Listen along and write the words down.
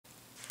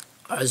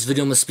This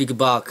video I'm gonna speak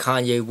about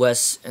Kanye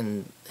West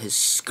and his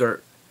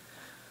skirt.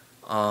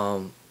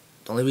 The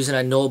only reason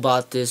I know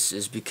about this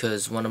is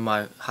because one of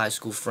my high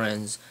school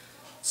friends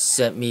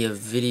sent me a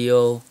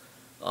video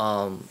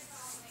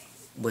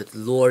with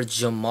Lord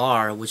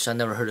Jamar, which I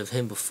never heard of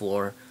him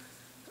before,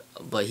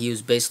 but he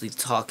was basically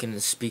talking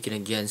and speaking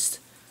against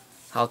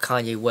how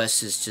Kanye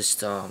West is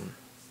just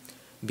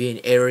being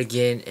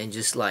arrogant and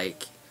just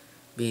like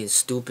being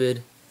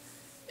stupid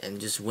and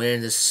just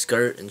wearing this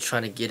skirt and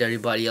trying to get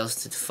everybody else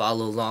to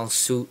follow along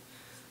suit,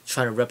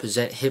 trying to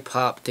represent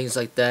hip-hop, things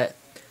like that.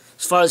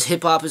 As far as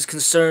hip-hop is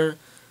concerned,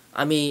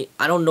 I mean,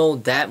 I don't know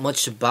that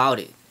much about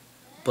it,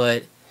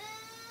 but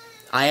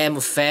I am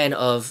a fan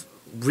of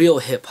real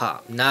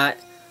hip-hop, not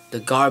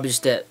the garbage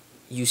that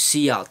you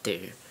see out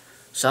there.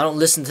 So I don't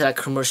listen to that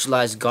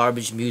commercialized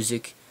garbage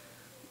music.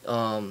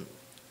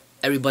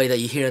 Everybody that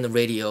you hear on the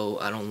radio,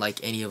 I don't like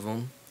any of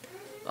them.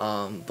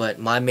 But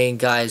my main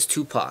guy is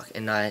Tupac,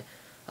 and I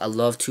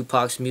love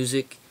Tupac's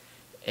music,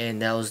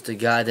 and that was the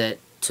guy that,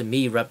 to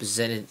me,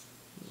 represented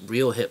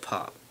real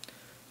hip-hop.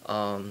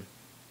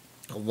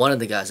 One of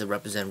the guys that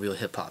represent real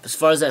hip-hop. As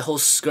far as that whole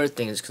skirt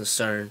thing is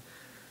concerned,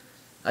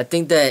 I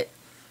think that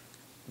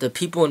the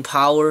people in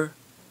power,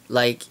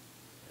 like,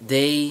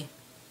 they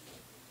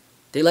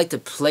like to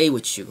play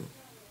with you.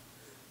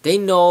 They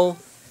know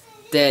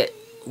that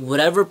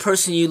whatever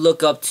person you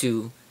look up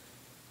to,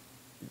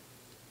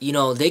 you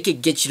know, they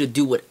could get you to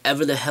do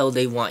whatever the hell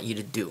they want you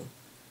to do.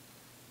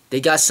 They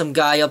got some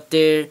guy up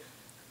there,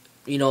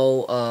 you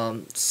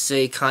know,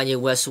 say Kanye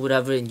West or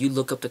whatever, and you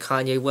look up to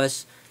Kanye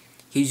West.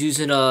 He's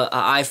using a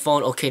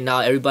iPhone. Okay,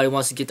 now everybody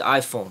wants to get the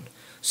iPhone,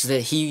 so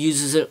that he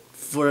uses it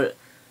for,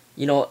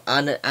 you know,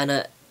 on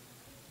a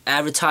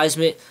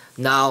advertisement.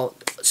 Now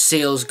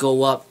sales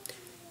go up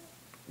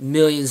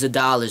millions of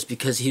dollars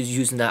because he's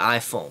using that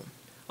iPhone.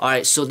 All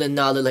right, so then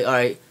now they're like, all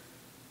right,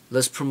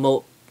 let's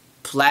promote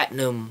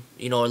platinum,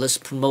 you know, or let's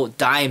promote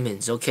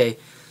diamonds. Okay.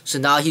 So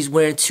now he's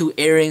wearing 2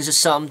 earrings or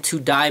something,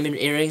 2 diamond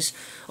earrings.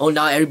 Oh,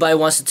 now everybody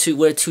wants to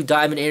wear 2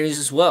 diamond earrings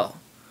as well.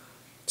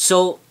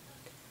 So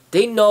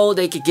they know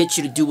they could get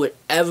you to do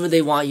whatever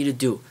they want you to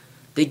do.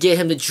 They get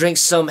him to drink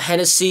some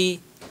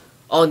Hennessy.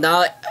 Oh,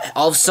 now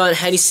all of a sudden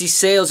Hennessy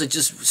sales are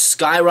just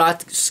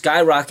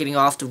skyrocketing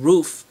off the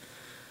roof.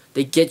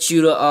 They get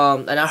you to,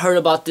 and I heard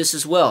about this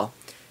as well,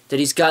 that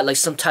he's got like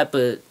some type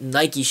of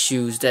Nike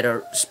shoes that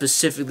are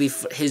specifically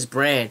for his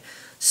brand,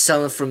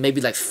 selling for maybe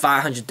like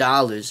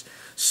 $500.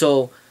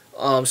 So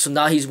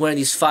now he's wearing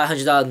these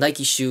 $500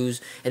 Nike shoes,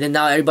 and then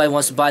now everybody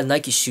wants to buy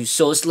Nike shoes.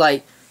 So it's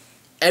like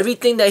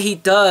everything that he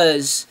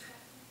does,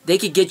 they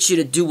could get you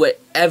to do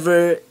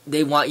whatever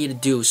they want you to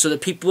do. So the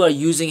people are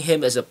using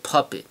him as a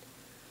puppet,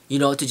 you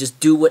know, to just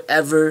do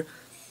whatever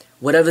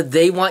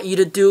they want you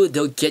to do.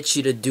 They'll get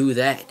you to do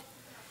that,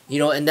 you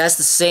know. And that's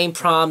the same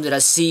problem that I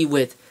see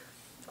with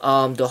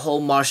the whole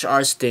martial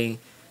arts thing.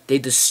 They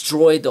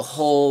destroyed the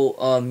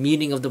whole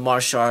meaning of the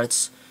martial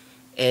arts,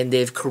 and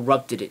they've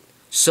corrupted it.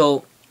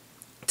 So,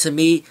 to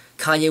me,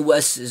 Kanye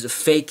West is a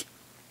fake.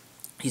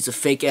 He's a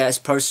fake ass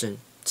person,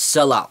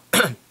 sellout.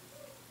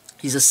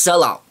 He's a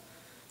sellout.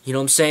 You know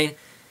what I'm saying?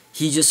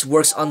 He just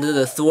works under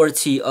the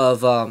authority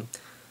of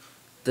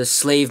the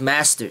slave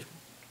master,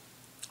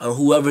 or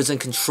whoever's in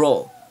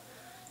control.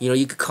 You know,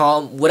 you could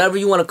call him whatever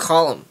you want to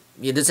call him.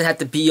 It doesn't have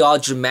to be all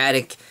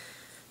dramatic.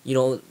 You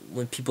know,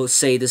 when people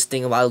say this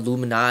thing about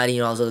Illuminati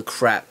and all this other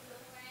crap.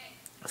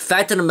 The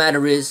fact of the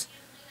matter is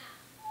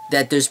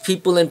that there's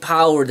people in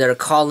power that are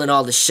calling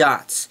all the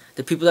shots.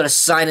 The people that are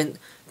signing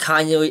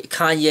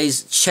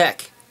Kanye's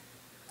check,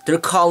 they're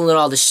calling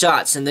all the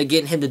shots, and they're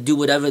getting him to do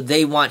whatever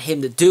they want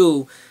him to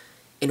do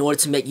in order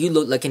to make you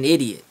look like an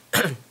idiot.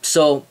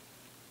 So,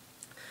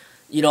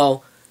 you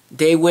know,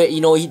 they wear,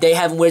 you know, they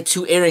have him wear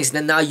 2 earrings, and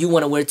then now you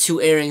want to wear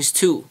 2 earrings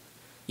too.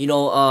 You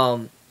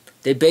know,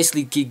 they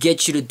basically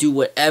get you to do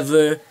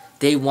whatever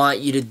they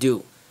want you to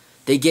do.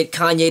 They get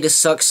Kanye to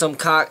suck some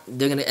cock,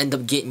 they're going to end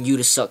up getting you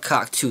to suck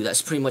cock too.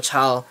 That's pretty much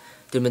how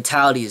their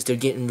mentality is. They're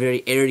getting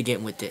very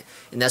arrogant with it.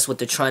 And that's what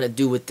they're trying to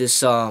do with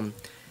this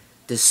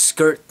this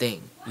skirt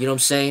thing. You know what I'm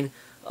saying?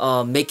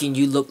 Making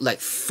you look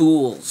like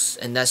fools.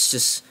 And that's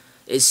just,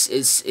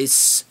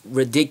 it's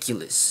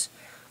ridiculous.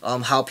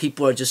 How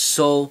people are just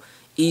so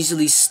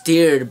easily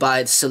steered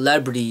by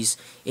celebrities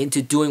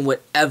into doing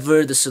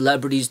whatever the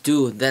celebrities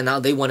do. Then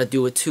now they want to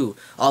do it too.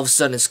 All of a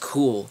sudden it's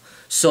cool.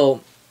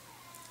 So,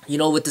 you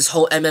know, with this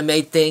whole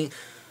MMA thing,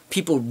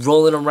 people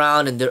rolling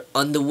around in their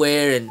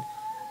underwear and,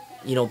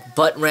 you know,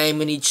 butt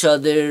ramming each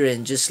other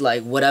and just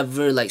like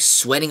whatever, like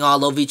sweating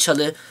all over each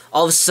other.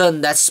 All of a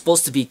sudden that's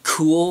supposed to be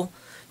cool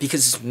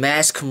because it's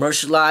mass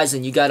commercialized,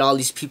 and you got all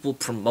these people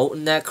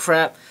promoting that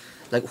crap.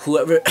 Like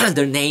whoever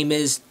their name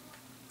is,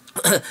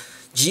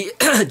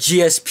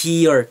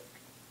 GSP or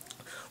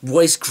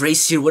Royce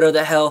Gracie or whatever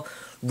the hell,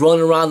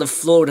 rolling around the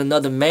floor with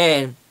another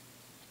man.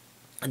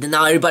 And then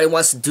now everybody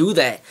wants to do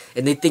that,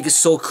 and they think it's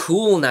so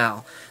cool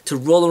now to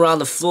roll around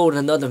the floor with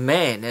another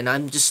man. And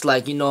I'm just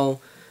like, you know,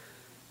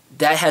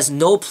 that has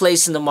no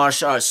place in the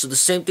martial arts. So the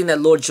same thing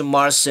that Lord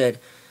Jamar said,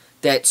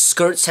 that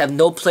skirts have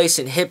no place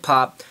in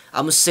hip-hop,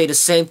 I'm going to say the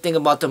same thing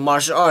about the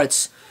martial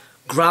arts.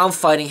 Ground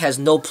fighting has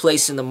no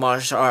place in the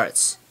martial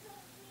arts.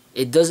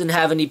 It doesn't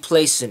have any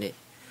place in it.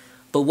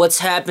 But what's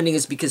happening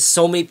is because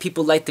so many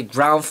people like to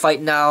ground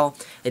fight now,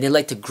 and they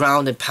like to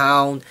ground and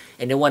pound,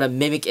 and they want to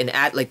mimic and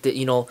act like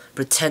the,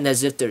 pretend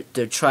as if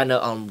they're trying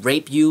to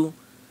rape you.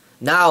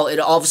 Now it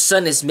all of a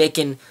sudden is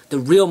making the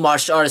real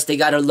martial artists, they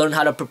got to learn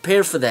how to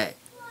prepare for that.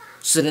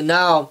 So then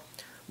now,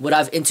 what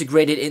I've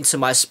integrated into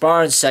my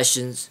sparring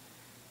sessions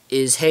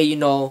is, hey,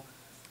 go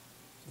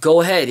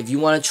ahead. If you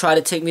want to try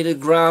to take me to the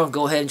ground,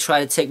 go ahead and try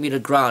to take me to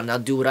the ground, and I'll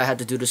do what I have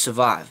to do to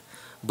survive.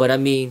 But I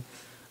mean,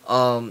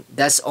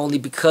 that's only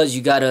because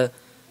you gotta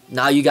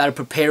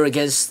prepare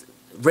against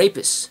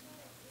rapists,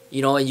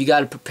 and you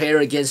gotta prepare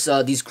against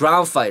these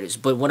ground fighters.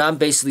 But what I'm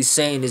basically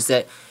saying is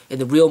that in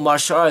the real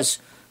martial arts,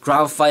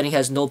 ground fighting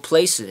has no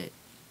place in it.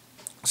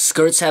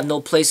 Skirts have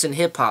no place in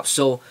hip hop.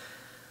 So,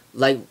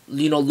 like,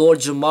 Lord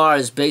Jamar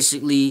is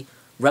basically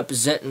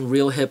representing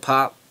real hip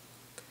hop.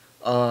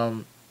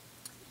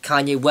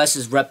 Kanye West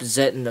is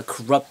representing a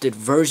corrupted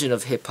version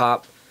of hip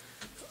hop.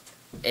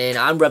 And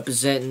I'm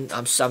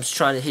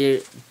trying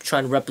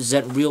to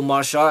represent real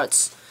martial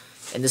arts,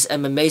 and this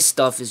MMA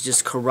stuff is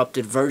just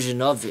corrupted version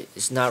of it.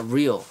 It's not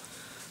real.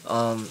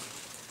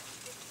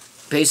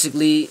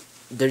 Basically,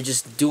 they're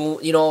just doing,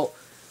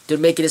 they're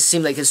making it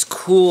seem like it's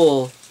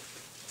cool,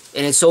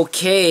 and it's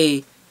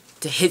okay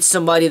to hit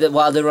somebody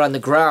while they're on the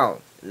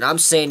ground. And I'm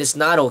saying it's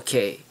not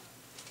okay,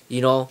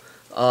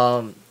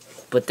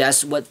 but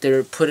that's what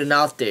they're putting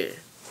out there.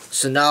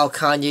 So now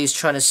Kanye's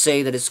trying to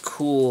say that it's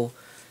cool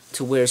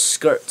to wear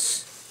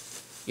skirts.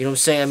 You know what I'm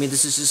saying? I mean,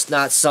 this is just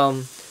not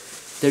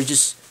they're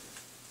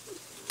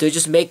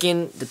just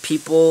making the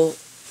people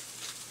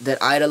that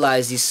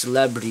idolize these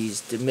celebrities,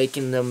 they're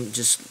making them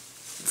just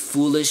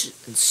foolish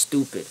and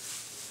stupid.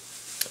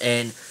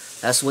 And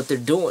that's what they're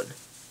doing.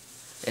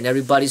 And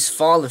everybody's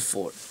falling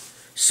for it.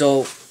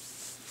 So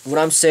what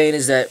I'm saying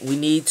is that we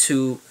need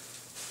to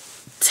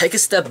take a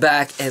step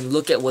back and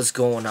look at what's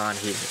going on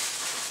here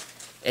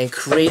and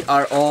create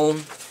our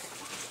own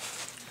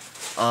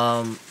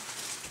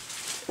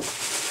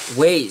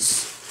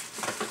ways.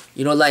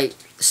 Like,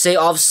 say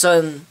all of a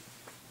sudden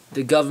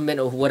the government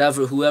or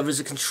whoever's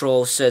in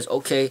control says,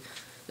 okay,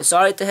 it's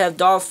alright to have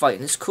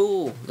dogfighting, it's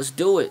cool, let's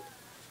do it.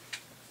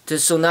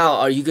 So now,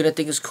 are you gonna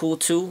think it's cool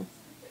too?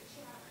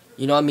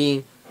 I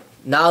mean,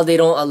 now they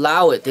don't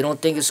allow it, they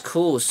don't think it's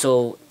cool,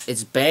 so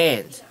it's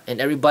banned.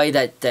 And everybody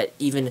that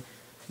even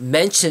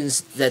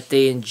mentions that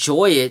they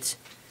enjoy it,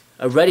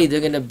 already they're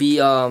gonna be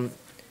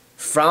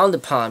frowned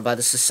upon by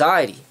the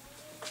society.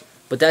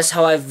 But that's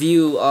how I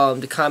view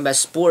the combat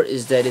sport,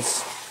 is that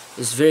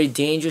it's very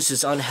dangerous,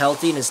 it's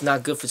unhealthy, and it's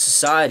not good for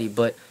society.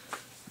 But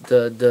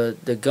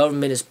the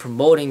government is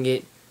promoting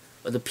it,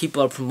 or the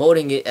people are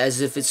promoting it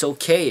as if it's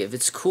okay, if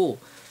it's cool.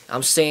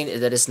 I'm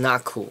saying that it's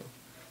not cool.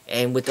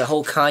 And with the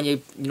whole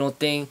Kanye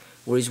thing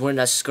where he's wearing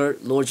that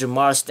skirt, Lord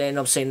Jamar standing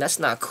up saying that's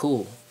not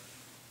cool.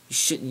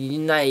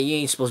 You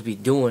ain't supposed to be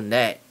doing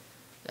that.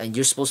 And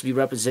you're supposed to be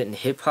representing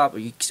hip hop? Are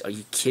you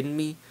kidding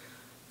me?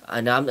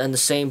 And I'm in the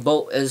same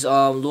boat as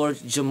Lord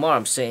Jamar.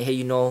 I'm saying,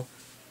 hey,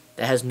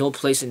 that has no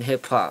place in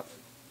hip hop,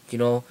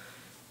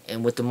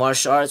 And with the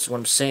martial arts, what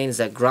I'm saying is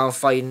that ground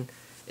fighting,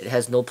 it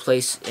has no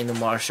place in the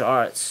martial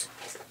arts.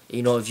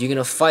 If you're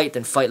gonna fight,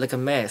 then fight like a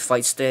man.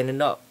 Fight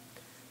standing up.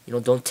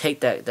 Don't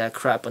take that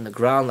crap on the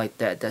ground like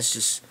that. That's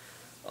just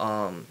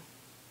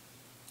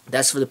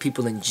that's for the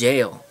people in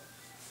jail.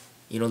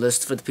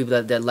 That's for the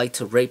people that like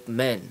to rape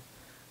men.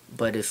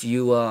 But if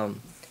you're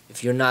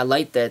not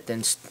like that,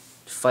 then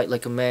fight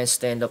like a man,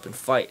 stand up and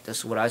fight.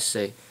 That's what I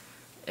say.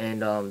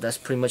 And that's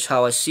pretty much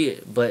how I see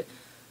it. But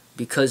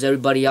because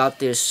everybody out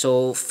there is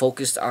so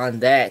focused on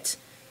that,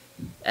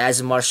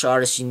 as a martial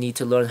artist, you need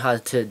to learn how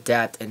to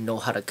adapt and know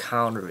how to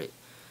counter it.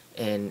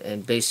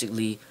 And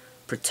basically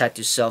protect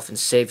yourself and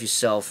save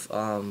yourself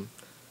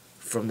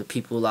from the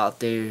people out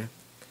there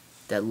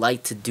that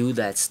like to do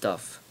that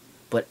stuff.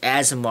 But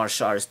as a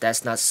martial artist,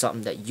 that's not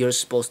something that you're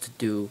supposed to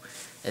do,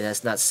 and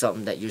that's not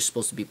something that you're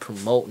supposed to be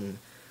promoting.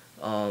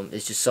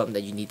 It's just something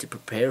that you need to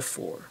prepare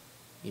for.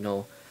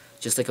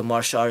 Just like a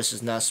martial artist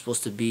is not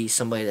supposed to be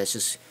somebody that's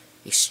just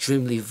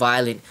extremely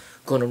violent,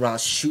 going around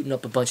shooting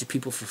up a bunch of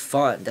people for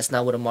fun. That's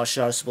not what a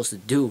martial artist is supposed to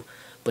do.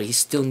 But he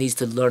still needs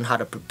to learn how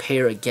to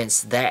prepare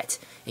against that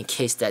in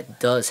case that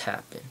does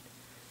happen.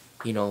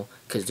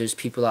 Because there's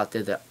people out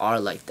there that are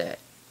like that.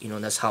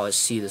 And that's how I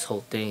see this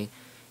whole thing.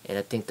 And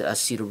I think that I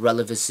see the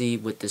relevancy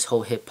with this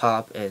whole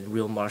hip-hop and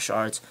real martial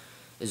arts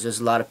is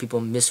there's a lot of people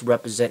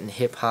misrepresenting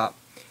hip-hop,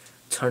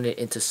 turning it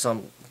into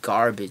some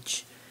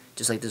garbage.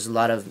 Just like there's a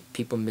lot of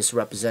people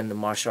misrepresenting the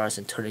martial arts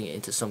and turning it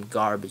into some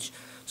garbage.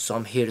 So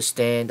I'm here to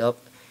stand up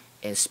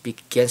and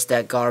speak against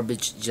that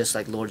garbage, just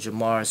like Lord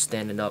Jamar is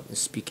standing up and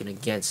speaking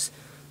against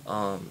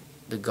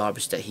the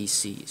garbage that he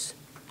sees.